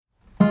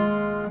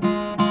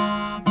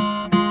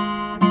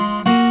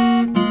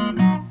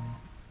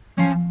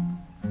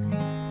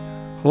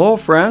Hello,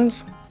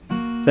 friends.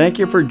 Thank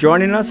you for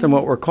joining us in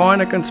what we're calling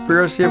a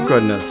conspiracy of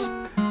goodness.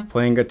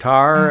 Playing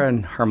guitar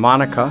and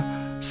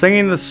harmonica,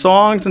 singing the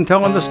songs and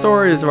telling the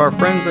stories of our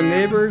friends and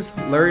neighbors,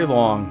 Larry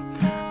Long.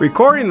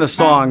 Recording the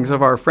songs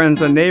of our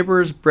friends and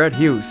neighbors, Brett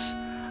Hughes.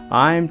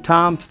 I'm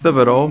Tom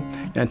Thibodeau,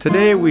 and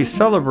today we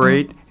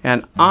celebrate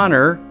and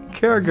honor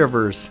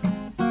caregivers.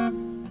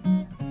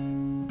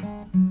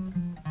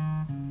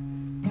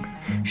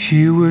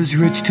 She was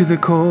rich to the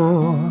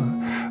core,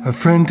 a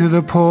friend to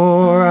the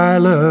poor, I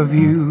love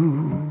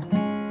you.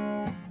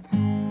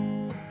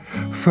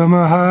 From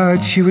her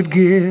heart she would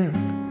give,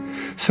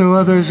 so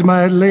others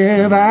might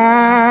live,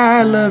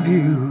 I love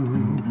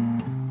you.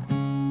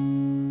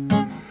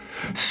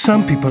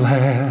 Some people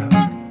have,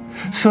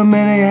 so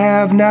many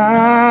have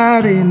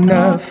not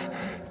enough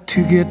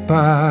to get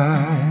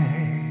by.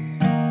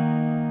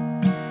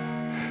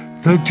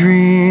 The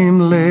dream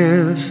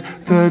lives,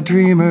 the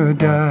dreamer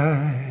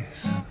dies.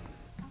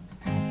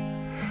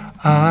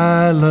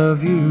 I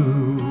love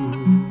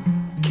you.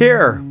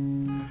 Care.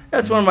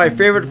 That's one of my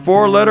favorite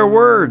four-letter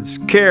words,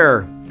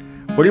 care.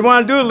 What do you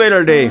want to do later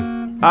today?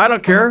 I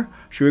don't care.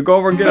 Should we go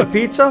over and get a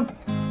pizza?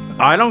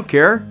 I don't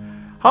care.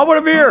 How about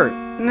a beer?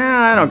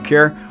 Nah, I don't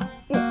care.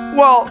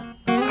 Well,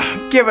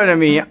 give it to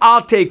me.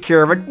 I'll take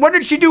care of it. What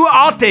did she do?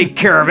 I'll take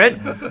care of it.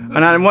 And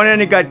on one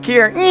end you got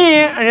care, and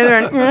the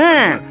other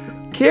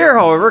end, Care,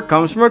 however,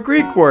 comes from a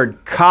Greek word,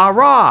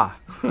 kara.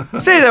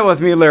 Say that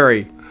with me,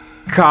 Larry.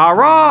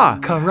 Kara.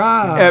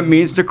 Kara. It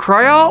means to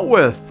cry out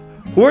with.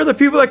 Who are the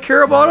people that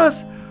care about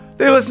us?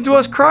 They listen to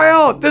us cry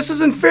out. This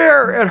isn't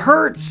fair. It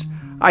hurts.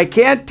 I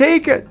can't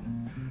take it.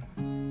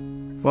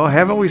 Well,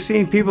 haven't we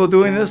seen people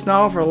doing this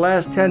now for the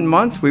last 10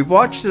 months? We've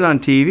watched it on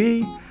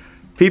TV.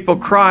 People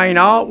crying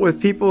out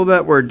with people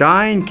that were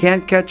dying,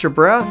 can't catch a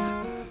breath,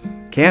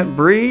 can't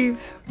breathe.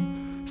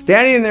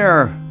 Standing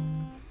there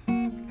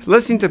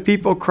listening to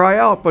people cry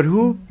out, but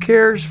who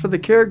cares for the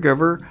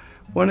caregiver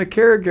when a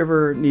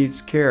caregiver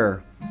needs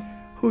care?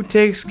 Who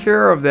takes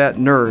care of that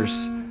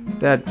nurse,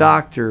 that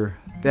doctor,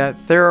 that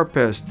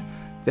therapist,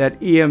 that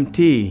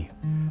EMT?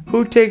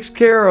 Who takes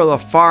care of the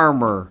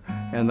farmer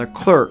and the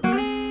clerk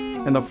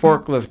and the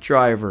forklift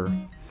driver?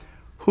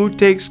 Who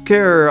takes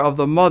care of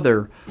the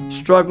mother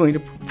struggling to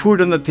put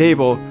food on the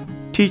table,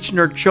 teaching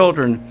her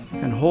children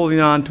and holding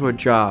on to a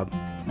job?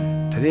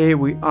 Today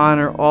we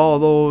honor all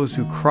those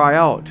who cry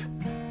out,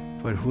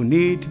 but who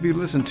need to be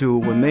listened to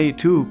when they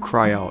too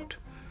cry out.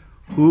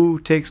 Who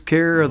takes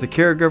care of the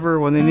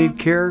caregiver when they need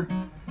care?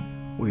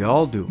 We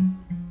all do.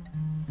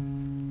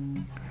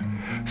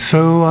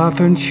 So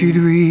often she'd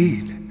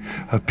read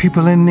of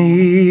people in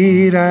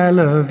need, I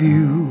love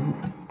you.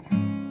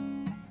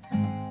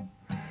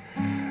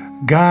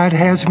 God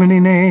has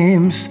many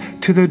names,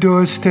 to the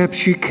doorstep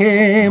she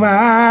came,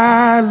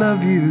 I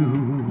love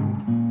you.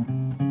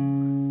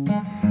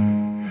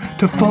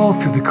 To fall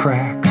through the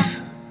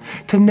cracks,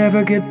 to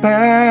never get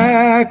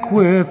back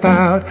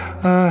without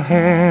a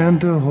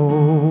hand to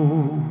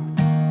hold.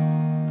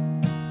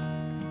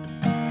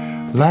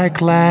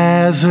 Like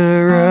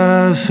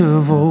Lazarus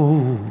of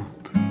old,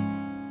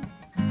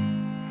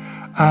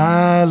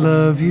 I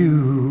love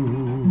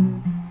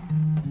you.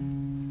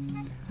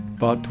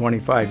 About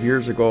 25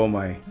 years ago,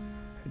 my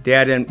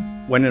dad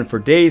went in for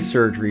day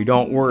surgery.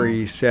 Don't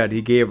worry, he said.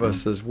 He gave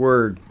us his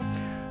word.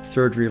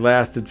 Surgery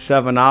lasted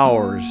 7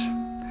 hours.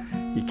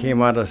 He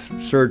came out of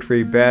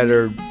surgery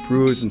battered,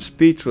 bruised, and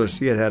speechless.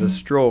 He had had a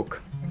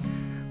stroke.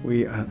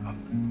 We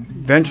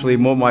eventually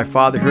moved my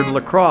father here to La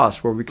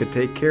Crosse where we could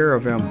take care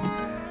of him.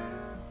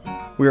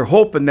 We were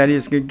hoping that he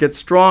was going to get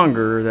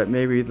stronger, that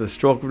maybe the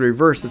stroke would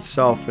reverse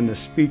itself and the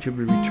speech would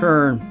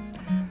return.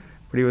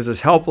 But he was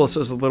as helpless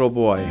as a little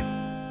boy.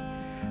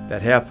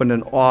 That happened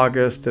in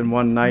August, and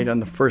one night on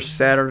the first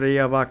Saturday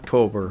of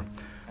October,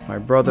 my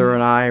brother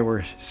and I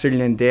were sitting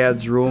in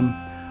Dad's room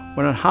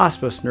when a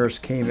hospice nurse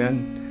came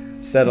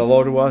in, said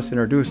hello to us,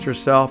 introduced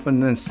herself,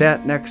 and then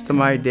sat next to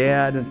my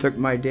dad and took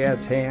my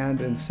dad's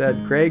hand and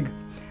said, "Greg,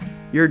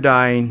 you're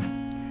dying.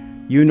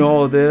 You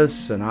know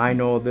this and I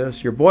know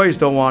this. Your boys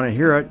don't want to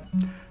hear it.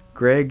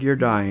 Greg, you're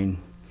dying.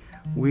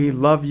 We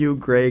love you,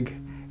 Greg,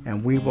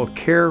 and we will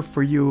care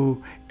for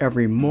you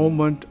every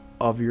moment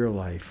of your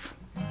life."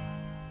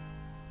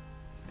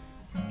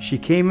 She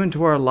came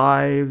into our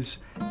lives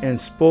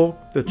and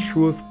spoke the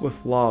truth with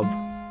love.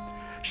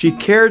 She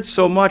cared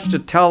so much to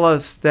tell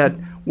us that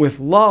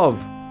with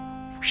love,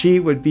 she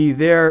would be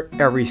there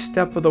every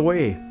step of the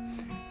way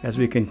as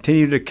we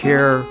continue to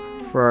care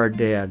for our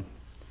dad.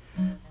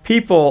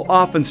 People,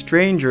 often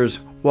strangers,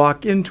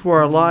 walk into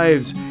our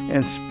lives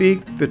and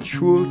speak the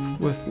truth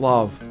with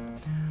love.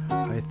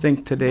 I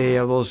think today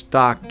of those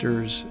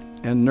doctors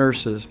and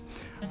nurses.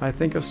 I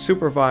think of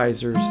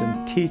supervisors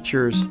and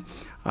teachers.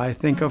 I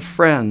think of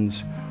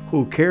friends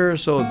who care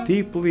so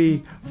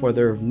deeply for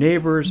their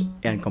neighbors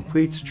and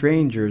complete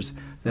strangers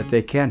that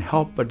they can't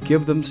help but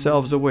give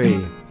themselves away.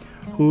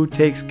 Who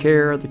takes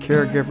care of the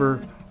caregiver?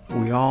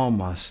 We all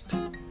must.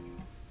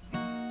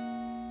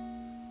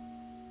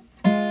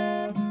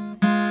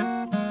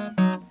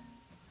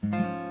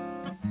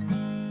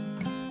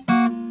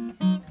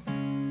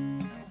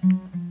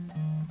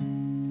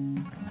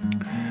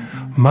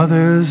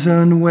 Mothers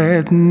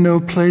unwed,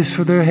 no place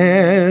for their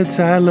heads,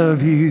 I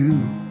love you.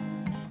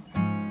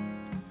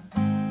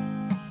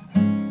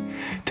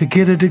 To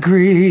get a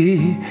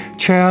degree,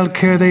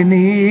 childcare they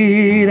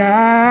need,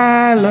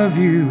 I love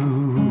you.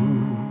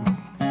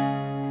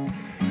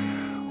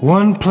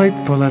 One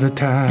plateful at a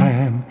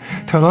time,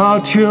 till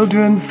all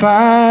children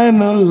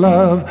find the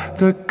love,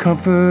 the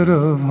comfort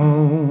of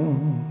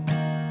home.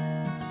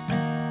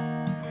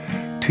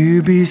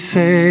 To be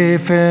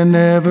safe and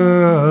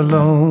never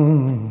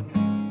alone,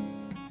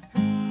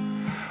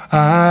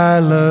 I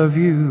love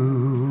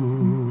you.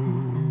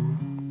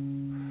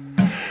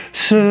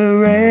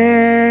 Surrender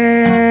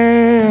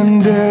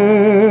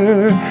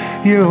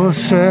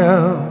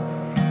yourself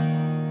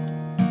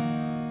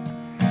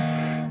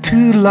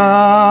to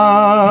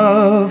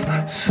love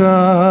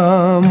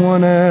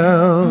someone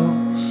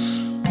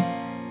else,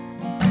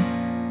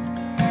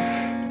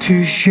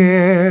 to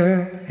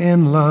share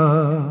in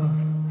love,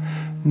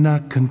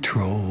 not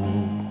control,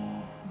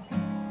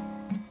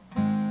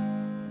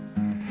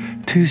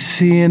 to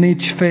see in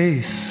each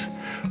face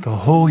the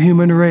whole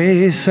human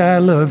race, I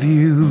love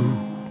you.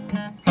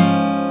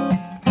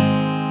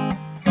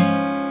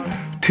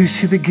 To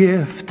see the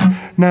gift,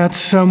 not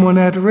someone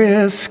at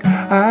risk,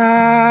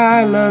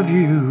 I love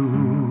you.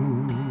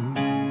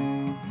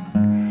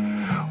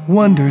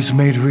 Wonders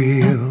made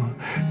real,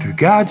 through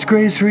God's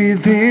grace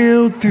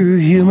revealed, through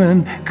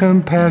human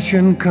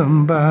compassion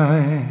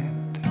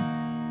combined.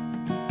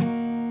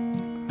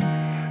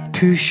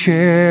 To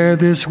share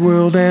this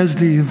world as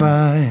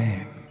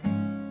divine,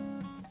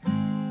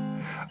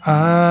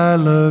 I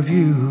love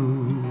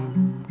you.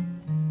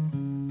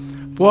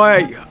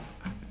 Boy,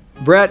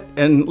 Brett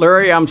and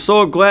Larry, I'm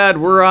so glad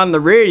we're on the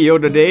radio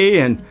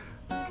today, and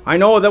I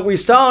know that we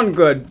sound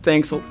good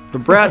thanks to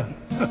Brett,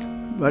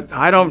 but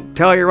I don't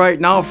tell you right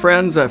now,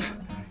 friends, I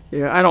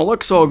don't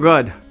look so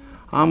good.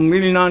 I'm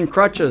leaning on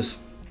crutches.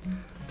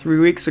 3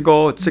 weeks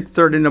ago at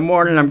 6:30 in the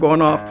morning, I'm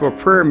going off to a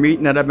prayer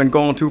meeting that I've been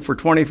going to for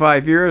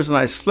 25 years, and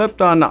I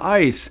slipped on the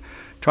ice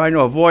trying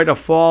to avoid a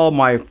fall.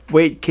 My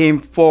weight came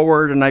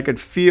forward, and I could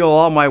feel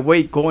all my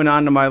weight going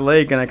onto my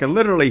leg, and I could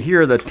literally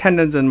hear the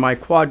tendons in my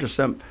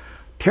quadricep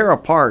tear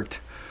apart.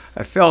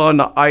 I fell on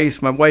the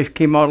ice. My wife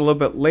came out a little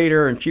bit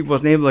later, and she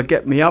wasn't able to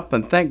get me up,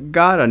 and thank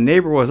God a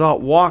neighbor was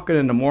out walking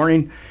in the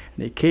morning,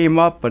 and they came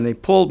up, and they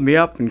pulled me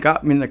up and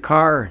got me in the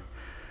car,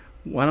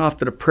 went off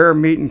to the prayer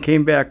meeting,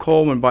 came back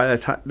home, and by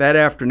that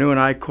afternoon,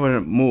 I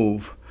couldn't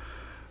move.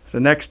 The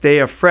next day,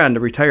 a friend,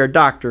 a retired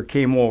doctor,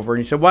 came over,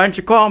 and he said, "Why didn't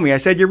you call me?" I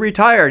said, "You're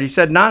retired." He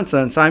said,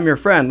 "Nonsense, I'm your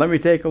friend. Let me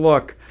take a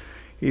look."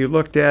 He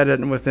looked at it,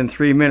 and within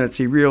 3 minutes,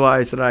 he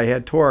realized that I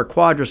had tore a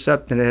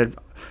quadricep and it had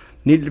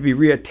needed to be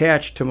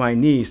reattached to my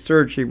knee.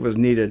 Surgery was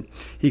needed.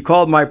 He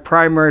called my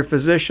primary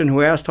physician,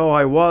 who asked how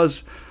I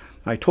was.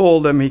 I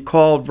told him. He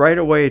called right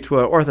away to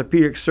an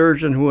orthopedic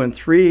surgeon, who in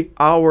 3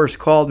 hours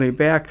called me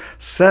back,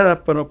 set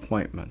up an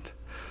appointment.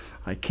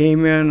 I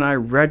came in, I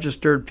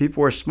registered,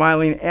 people were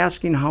smiling,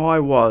 asking how I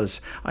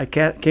was. I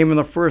came in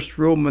the first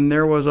room, and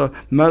there was a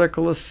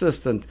medical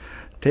assistant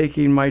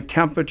taking my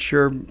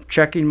temperature,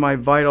 checking my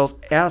vitals,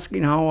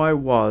 asking how I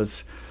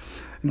was.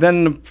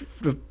 Then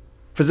the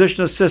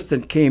physician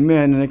assistant came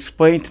in and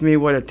explained to me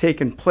what had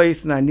taken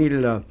place, and I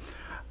needed a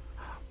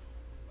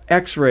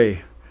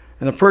x-ray.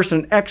 And the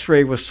person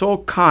x-ray was so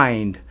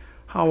kind.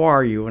 "How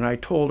are you?" And I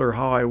told her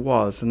how I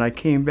was. And I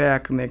came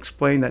back, and they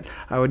explained that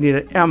I would need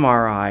an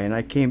MRI. And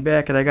I came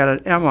back, and I got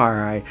an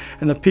MRI.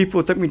 And the people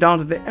who took me down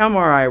to the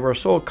MRI were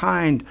so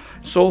kind,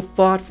 so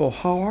thoughtful.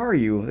 "How are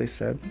you?" they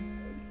said.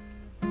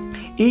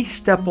 Each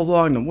step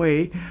along the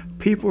way,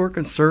 people were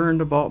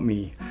concerned about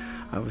me.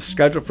 I was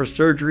scheduled for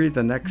surgery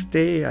the next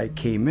day. I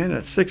came in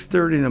at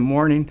 6:30 in the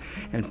morning,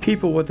 and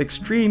people with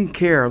extreme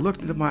care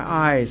looked into my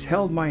eyes,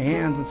 held my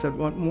hands, and said,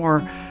 "What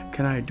more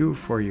can I do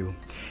for you?"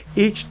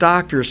 Each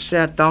doctor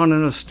sat down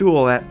on a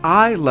stool at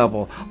eye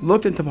level,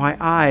 looked into my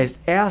eyes,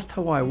 asked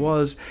how I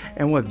was,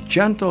 and with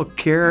gentle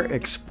care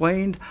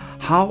explained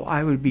how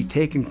I would be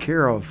taken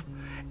care of.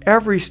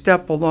 Every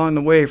step along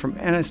the way, from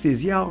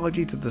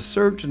anesthesiology to the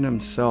surgeon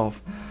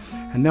himself.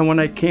 And then when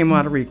I came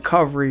out of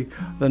recovery,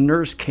 the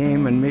nurse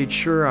came and made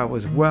sure I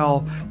was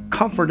well,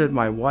 comforted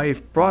my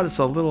wife, brought us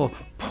a little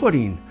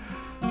pudding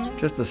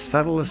just to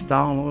settle us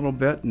down a little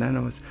bit. And then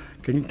it was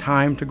getting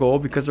time to go,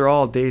 because they're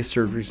all day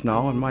surgeries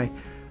now. And my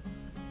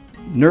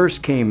nurse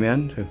came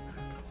in to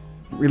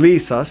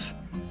release us.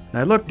 And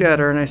I looked at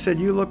her and I said,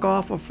 "You look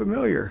awful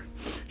familiar."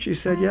 She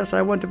said, "Yes,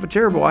 I went to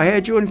Viterbo. I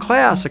had you in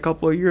class a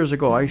couple of years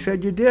ago." I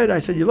said, "You did?" I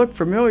said, "You look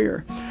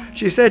familiar."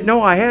 She said,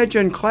 "No, I had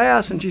you in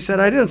class." And she said,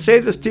 "I didn't say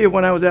this to you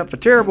when I was at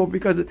Viterbo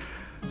because it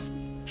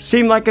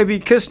seemed like I'd be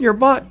kissing your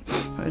butt."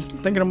 I was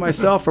thinking to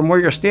myself, from where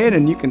you're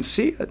standing, you can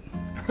see it.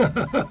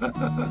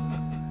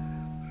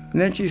 And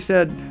then she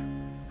said,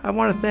 "I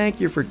want to thank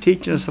you for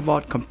teaching us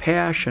about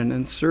compassion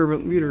and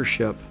servant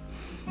leadership."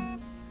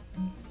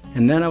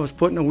 And then I was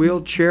put in a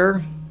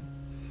wheelchair,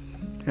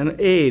 and an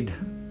aide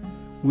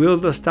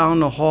wheeled us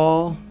down the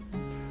hall,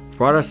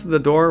 brought us to the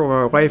door where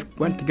my wife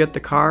went to get the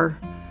car,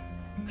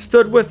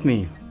 stood with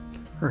me,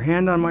 her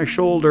hand on my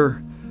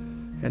shoulder,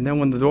 And then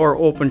when the door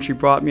opened, she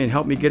brought me and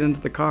helped me get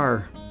into the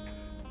car.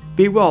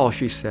 "Be well,"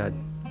 she said.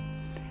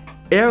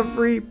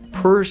 Every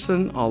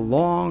person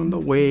along the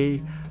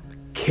way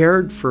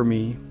cared for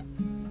me.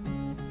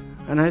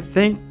 And I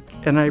think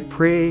and I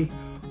pray,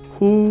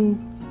 who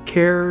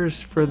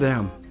cares for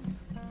them?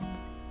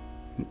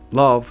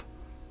 Love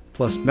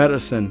plus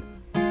medicine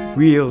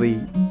really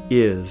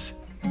is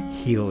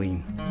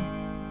healing.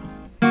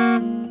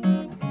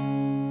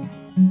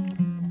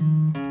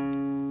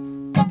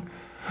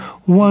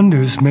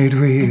 Wonders made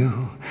real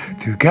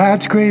through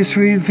God's grace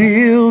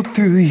revealed,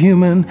 through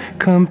human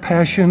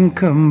compassion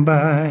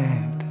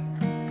combined,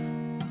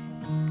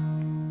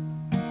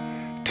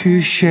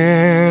 to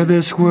share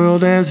this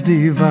world as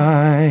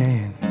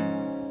divine.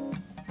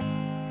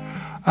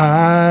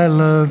 I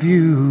love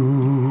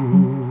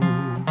you.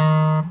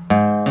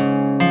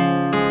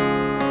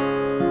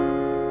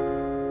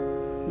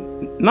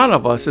 None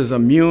of us is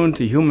immune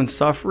to human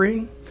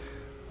suffering.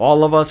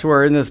 All of us who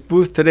are in this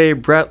booth today,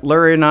 Brett,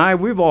 Larry, and I,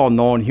 we've all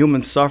known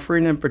human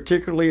suffering, and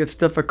particularly it's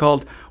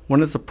difficult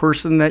when it's a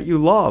person that you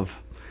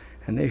love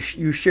and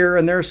you share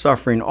in their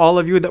suffering. All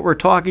of you that we're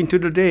talking to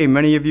today,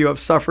 many of you have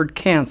suffered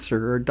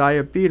cancer or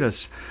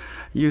diabetes.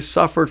 You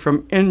suffered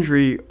from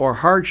injury or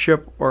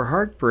hardship or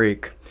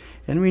heartbreak,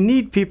 and we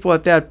need people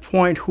at that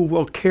point who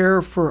will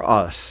care for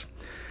us.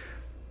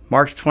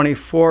 March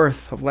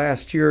 24th of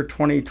last year,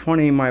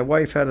 2020, my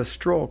wife had a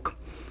stroke.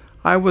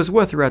 I was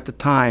with her at the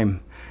time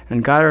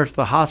and got her to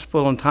the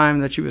hospital in time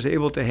that she was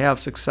able to have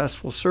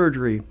successful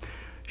surgery.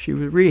 She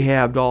was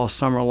rehabbed all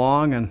summer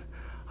long, and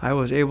I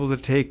was able to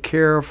take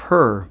care of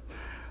her.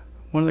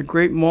 One of the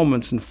great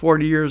moments in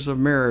 40 years of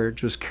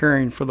marriage was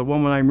caring for the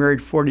woman I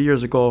married 40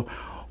 years ago,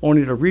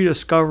 only to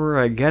rediscover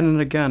again and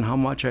again how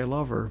much I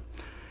love her.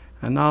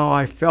 And now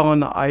I fell on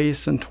the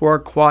ice and tore a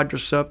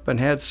quadricep and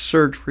had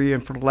surgery,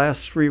 and for the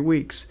last 3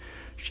 weeks,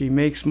 she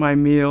makes my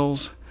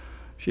meals.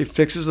 She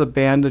fixes the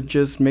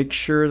bandages, makes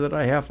sure that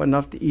I have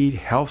enough to eat,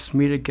 helps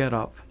me to get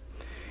up.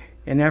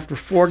 And after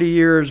 40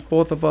 years,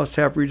 both of us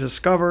have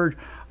rediscovered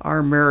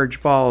our marriage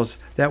vows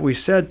that we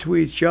said to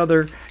each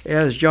other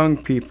as young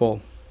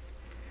people.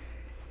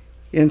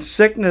 In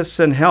sickness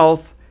and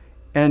health,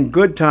 and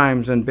good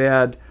times and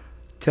bad,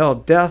 till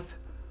death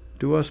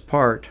do us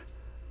part,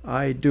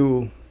 I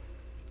do.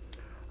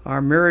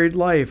 Our married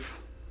life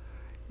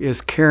is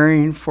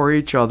caring for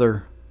each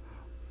other.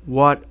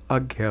 What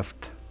a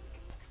gift.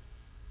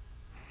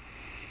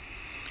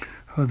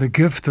 Oh, the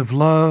gift of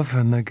love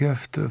and the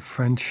gift of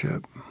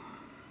friendship.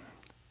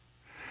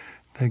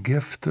 The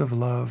gift of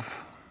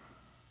love.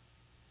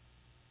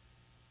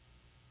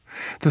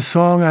 The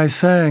song I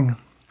sang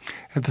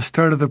at the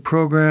start of the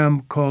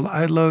program, called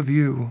I Love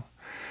You,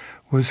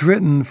 was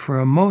written for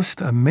a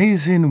most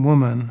amazing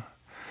woman.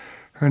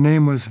 Her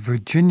name was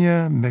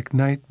Virginia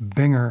McKnight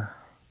Binger.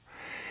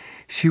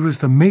 She was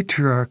the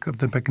matriarch of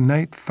the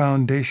McKnight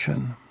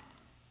Foundation.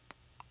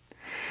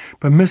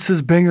 But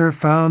Mrs. Binger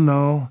found,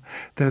 though,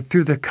 that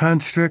through the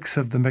constricts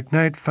of the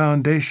McKnight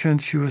Foundation,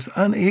 she was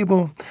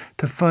unable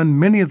to fund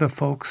many of the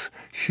folks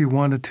she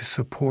wanted to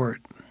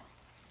support.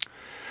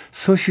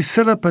 So she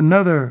set up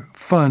another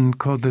fund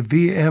called the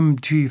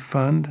VMG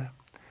Fund,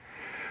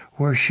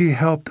 where she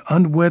helped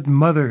unwed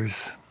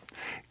mothers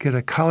get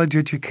a college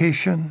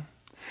education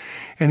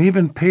and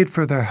even paid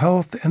for their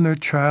health and their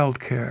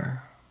child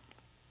care.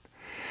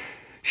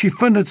 She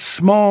funded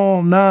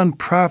small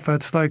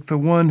nonprofits like the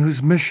one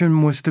whose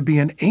mission was to be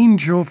an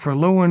angel for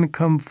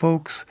low-income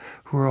folks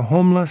who are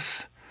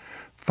homeless,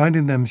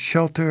 finding them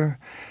shelter,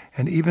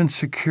 and even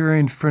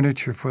securing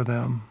furniture for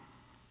them.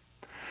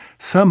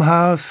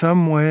 Somehow,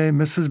 some way,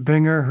 Mrs.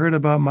 Binger heard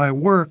about my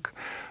work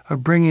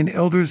of bringing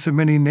elders of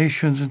many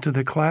nations into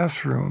the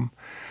classroom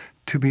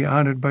to be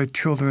honored by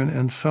children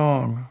in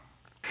song.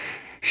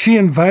 She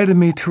invited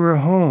me to her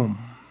home.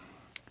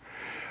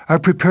 I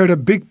prepared a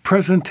big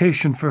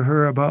presentation for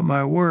her about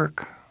my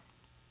work.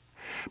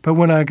 But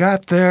when I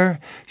got there,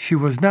 she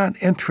was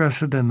not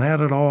interested in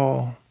that at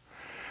all.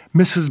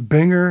 Mrs.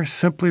 Binger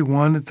simply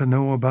wanted to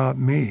know about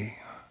me.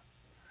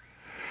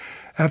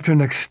 After an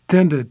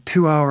extended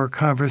 2-hour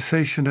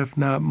conversation, if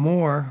not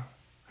more,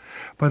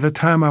 by the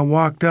time I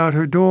walked out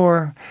her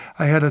door,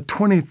 I had a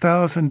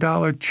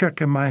 $20,000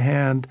 check in my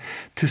hand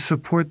to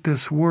support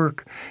this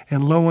work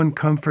in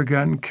low-income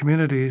forgotten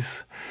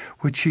communities,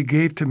 which she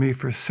gave to me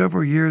for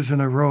several years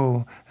in a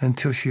row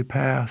until she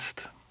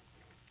passed.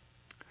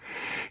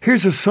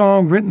 Here's a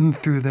song written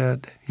through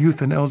that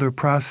youth and elder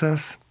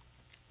process.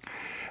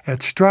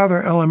 At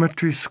Strother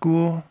Elementary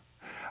School,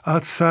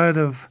 outside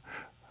of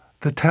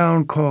the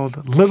town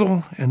called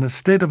Little in the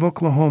state of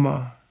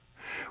Oklahoma,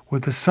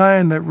 with a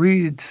sign that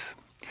reads,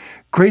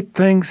 "Great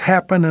things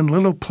happen in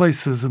little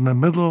places in the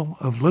middle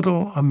of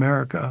little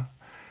America."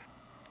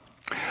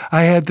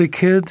 I had the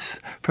kids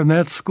from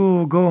that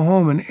school go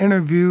home and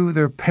interview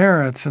their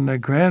parents and their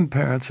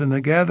grandparents and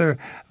to gather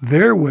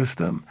their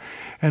wisdom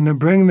and to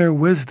bring their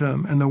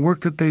wisdom and the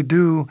work that they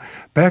do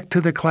back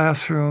to the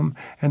classroom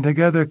and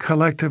together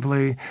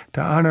collectively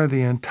to honor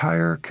the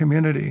entire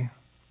community.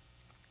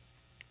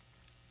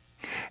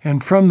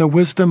 And from the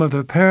wisdom of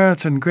the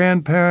parents and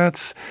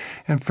grandparents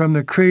and from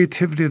the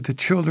creativity of the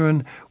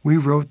children, we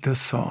wrote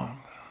this song.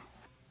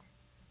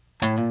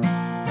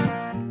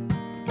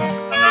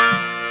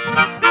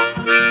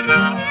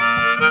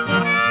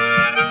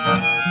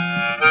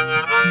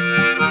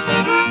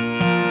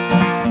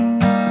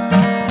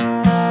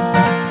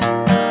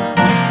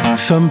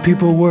 Some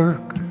people work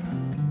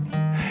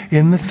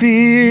in the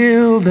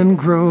field and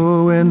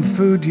grow in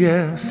food,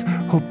 yes,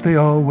 hope they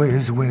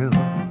always will.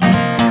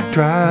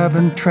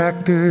 Driving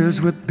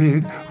tractors with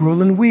big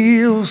rolling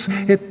wheels,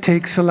 it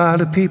takes a lot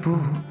of people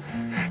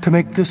to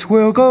make this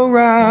world go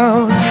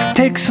round.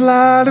 Takes a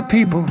lot of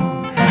people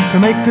to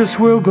make this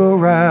world go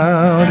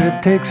round.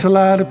 It takes a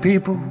lot of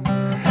people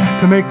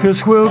to make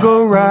this world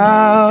go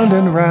round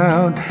and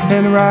round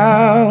and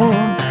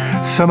round.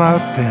 Some are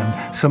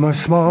thin, some are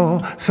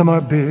small, some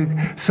are big,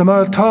 some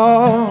are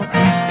tall.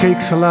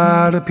 Takes a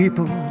lot of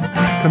people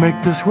to make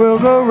this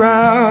world go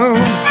round.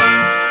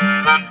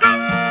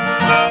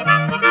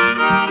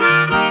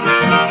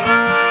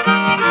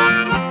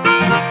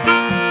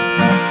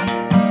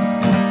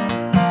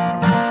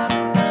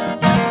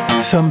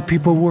 Some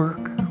people work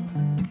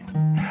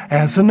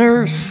as a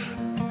nurse,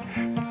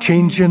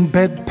 changing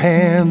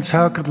bedpans,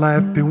 how could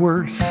life be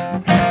worse?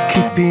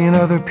 Keeping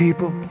other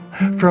people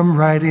from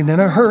riding in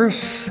a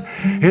hearse.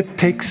 It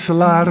takes a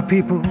lot of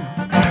people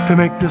to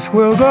make this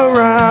world go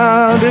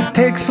round. It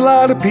takes a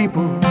lot of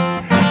people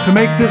to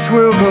make this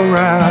world go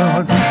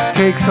round.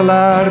 Takes a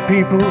lot of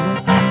people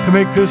to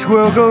make this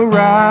world go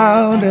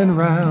round and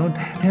round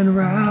and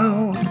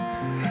round.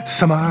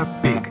 Some are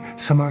big,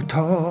 some are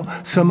tall,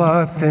 some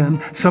are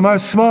thin, some are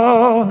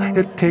small.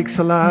 It takes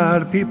a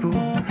lot of people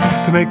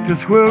to make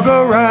this world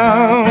go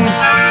round.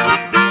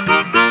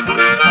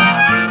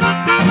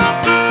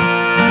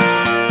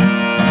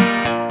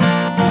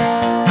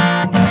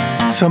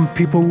 Some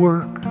people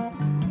work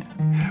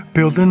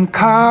building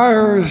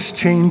cars,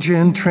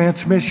 changing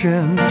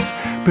transmissions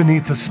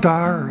beneath the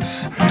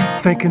stars,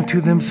 thinking to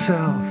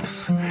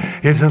themselves,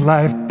 isn't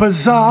life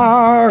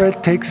bizarre?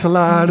 It takes a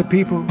lot of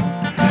people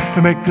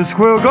to make this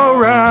world go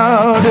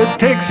round. It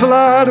takes a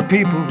lot of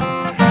people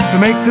to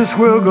make this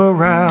world go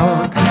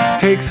round.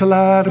 Takes a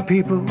lot of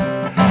people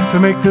to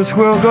make this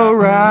world go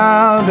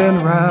round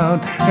and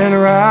round and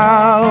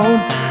round.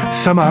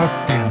 Some are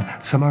thin,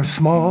 some are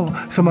small,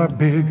 some are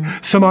big,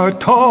 some are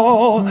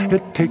tall.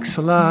 It takes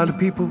a lot of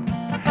people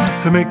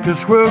to make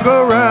this world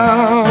go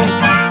round.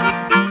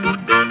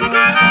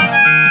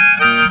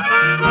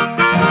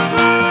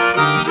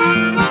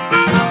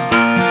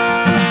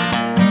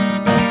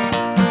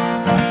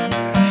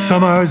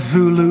 Some are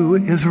Zulu,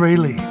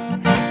 Israeli,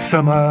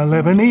 some are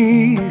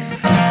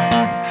Lebanese,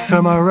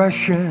 some are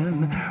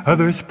Russian,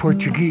 others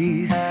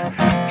Portuguese.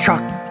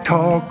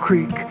 Choctaw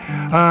Creek,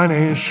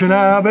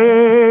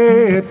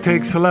 Anishinaabe. It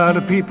takes a lot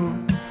of people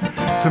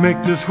to make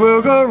this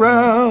world go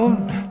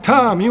round.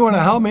 Tom, you want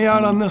to help me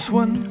out on this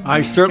one?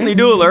 I certainly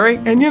do, Larry.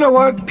 And you know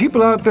what?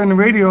 People out there in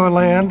radio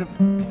land,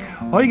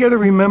 all you got to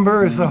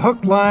remember is the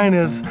hook line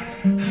is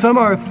some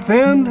are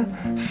thin,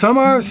 some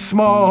are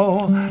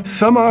small,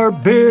 some are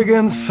big,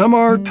 and some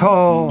are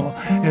tall.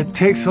 It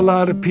takes a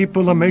lot of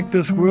people to make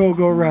this world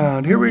go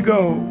round. Here we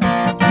go.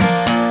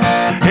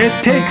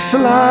 It takes a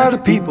lot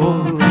of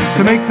people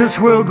to make this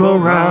world go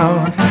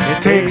round.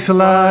 It takes a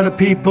lot of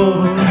people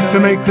to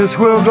make this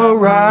world go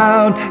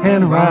round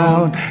and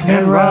round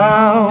and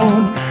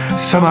round.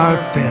 Some are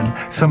thin,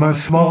 some are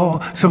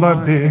small, some are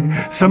big,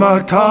 some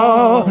are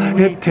tall.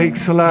 It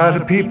takes a lot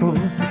of people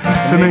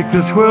to make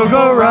this world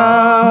go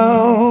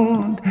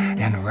round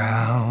and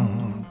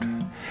round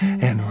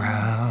and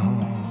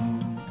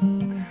round.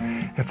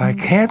 If I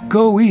can't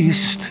go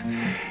east,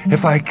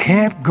 if I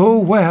can't go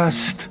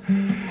west,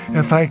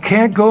 if I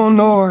can't go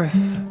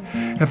north,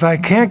 if I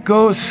can't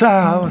go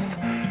south,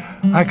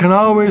 I can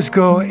always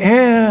go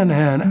in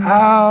and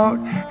out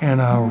and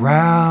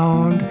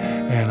around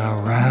and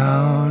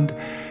around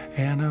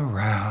and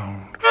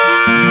around.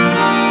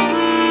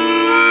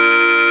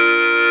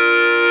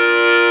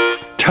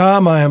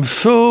 Tom, I am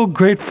so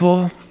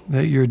grateful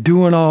that you're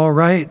doing all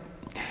right,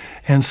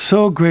 and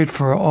so grateful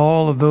for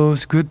all of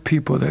those good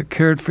people that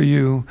cared for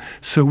you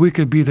so we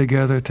could be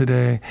together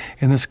today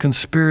in this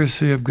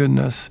conspiracy of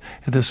goodness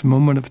at this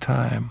moment of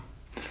time.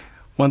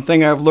 One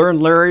thing I've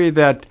learned, Larry,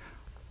 that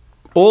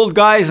old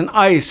guys and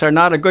ice are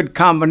not a good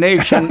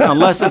combination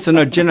unless it's in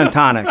a gin and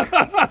tonic.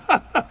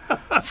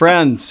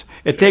 Friends,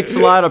 it takes a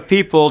lot of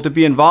people to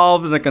be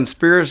involved in a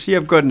conspiracy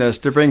of goodness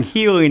to bring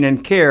healing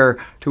and care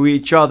to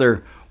each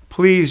other.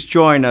 Please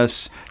join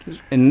us.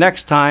 And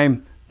next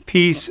time,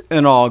 peace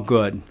and all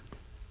good.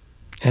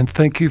 And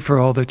thank you for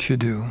all that you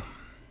do.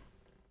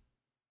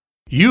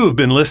 You have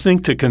been listening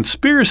to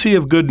Conspiracy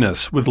of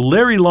Goodness with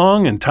Larry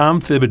Long and Tom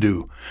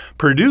Thibodeau,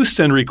 produced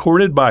and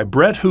recorded by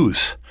Brett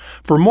Hoos.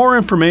 For more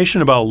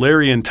information about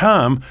Larry and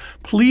Tom,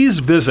 please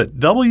visit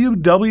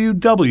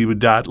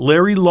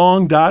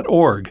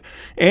www.larrylong.org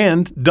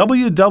and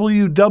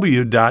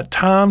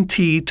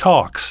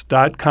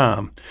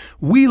www.tomttalks.com.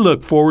 We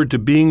look forward to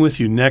being with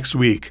you next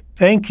week.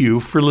 Thank you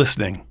for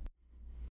listening.